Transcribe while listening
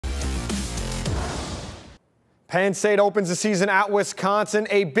Penn State opens the season at Wisconsin.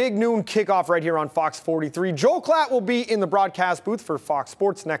 A big noon kickoff right here on Fox 43. Joel Klatt will be in the broadcast booth for Fox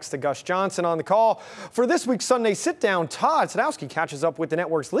Sports next to Gus Johnson on the call. For this week's Sunday sit-down, Todd Sadowski catches up with the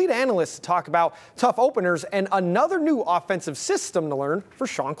network's lead analyst to talk about tough openers and another new offensive system to learn for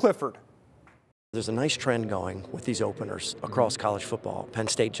Sean Clifford. There's a nice trend going with these openers across college football. Penn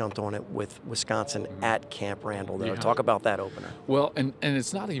State jumped on it with Wisconsin at Camp Randall there. Talk about that opener. Well, and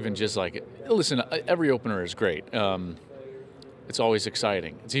it's not even just like, listen, every opener is great. It's always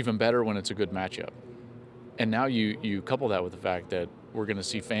exciting. It's even better when it's a good matchup. And now you couple that with the fact that we're going to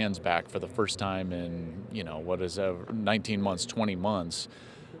see fans back for the first time in, 19 months, 20 months.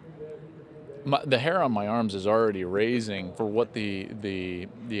 The hair on my arms is already raising for what the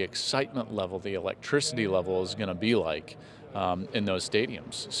excitement level, the electricity level is going to be like in those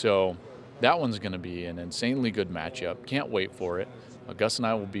stadiums. So that one's going to be an insanely good matchup. Can't wait for it. Gus and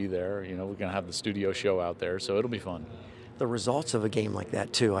I will be there. We're going to have the studio show out there, so it'll be fun. The results of a game like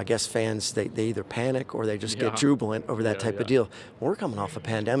that, too, I guess fans, they either panic or they just get jubilant over that type of deal. We're coming off a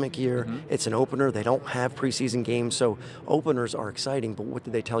pandemic year. It's an opener. They don't have preseason games, so openers are exciting. But what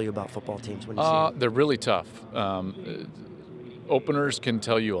did they tell you about football teams when you see them? They're really tough. Openers can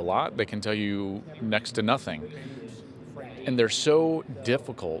tell you a lot. They can tell you next to nothing. And they're so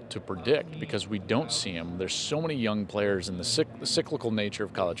difficult to predict because we don't see them. There's so many young players in the cyclical nature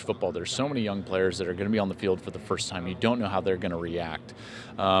of college football. There's so many young players that are going to be on the field for the first time. You don't know how they're going to react.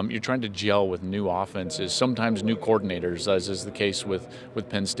 You're trying to gel with new offenses, sometimes new coordinators, as is the case with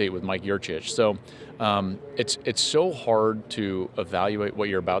Penn State with Mike Yurcich. So it's so hard to evaluate what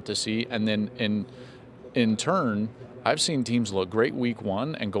you're about to see. And then in turn, I've seen teams look great week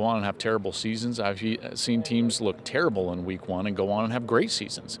one and go on and have terrible seasons. I've seen teams look terrible in week one and go on and have great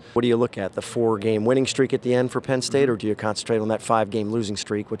seasons. What do you look at, the 4-game winning streak at the end for Penn State, or do you concentrate on that 5-game losing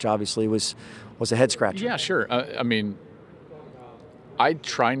streak, which obviously was a head-scratcher? Yeah, sure. I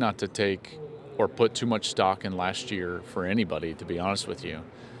try not to take or put too much stock in last year for anybody, to be honest with you.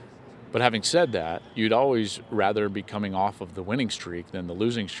 But having said that, you'd always rather be coming off of the winning streak than the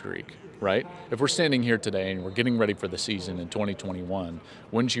losing streak, right? If we're standing here today and we're getting ready for the season in 2021,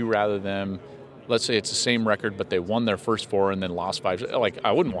 wouldn't you rather them, let's say it's the same record, but they won their first 4 and then lost 5? Like,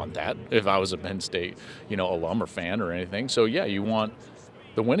 I wouldn't want that if I was a Penn State, alum or fan or anything. So yeah, you want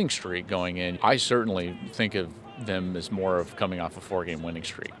the winning streak going in. I certainly think of them as more of coming off a 4-game winning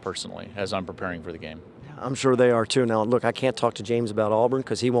streak, personally, as I'm preparing for the game. I'm sure they are too. Now, look, I can't talk to James about Auburn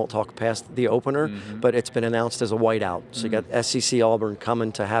because he won't talk past the opener, but it's been announced as a whiteout. So you got SEC Auburn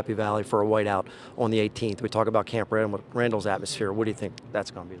coming to Happy Valley for a whiteout on the 18th. We talk about Camp Randall's atmosphere. What do you think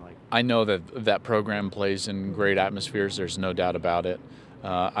that's going to be like? I know that program plays in great atmospheres. There's no doubt about it.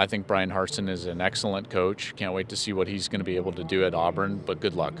 I think Brian Harsin is an excellent coach. Can't wait to see what he's going to be able to do at Auburn, but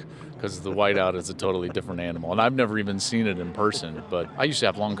good luck, because the whiteout is a totally different animal. And I've never even seen it in person, but I used to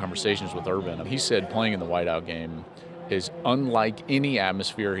have long conversations with Urban. He said playing in the whiteout game is unlike any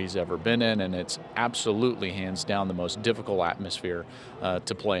atmosphere he's ever been in, and it's absolutely hands down the most difficult atmosphere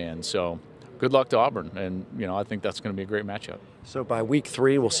to play in. So good luck to Auburn, and I think that's going to be a great matchup. So by week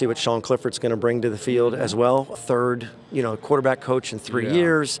 3, we'll see what Sean Clifford's going to bring to the field as well. Third, quarterback coach in 3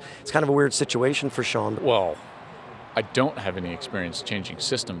 years. It's kind of a weird situation for Sean. Well, I don't have any experience changing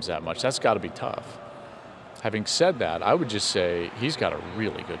systems that much. That's got to be tough. Having said that, I would just say he's got a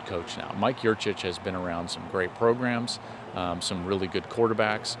really good coach now. Mike Yurcich has been around some great programs, some really good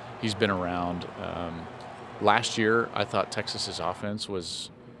quarterbacks. He's been around. Last year, I thought Texas's offense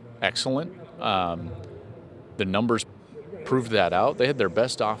was excellent. The numbers proved that out. They had their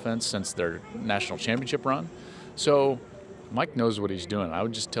best offense since their national championship run. So Mike knows what he's doing. I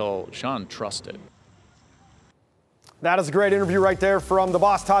would just tell Sean, trust it. That is a great interview right there from the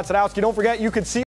boss, Todd Sadowski. Don't forget, you can see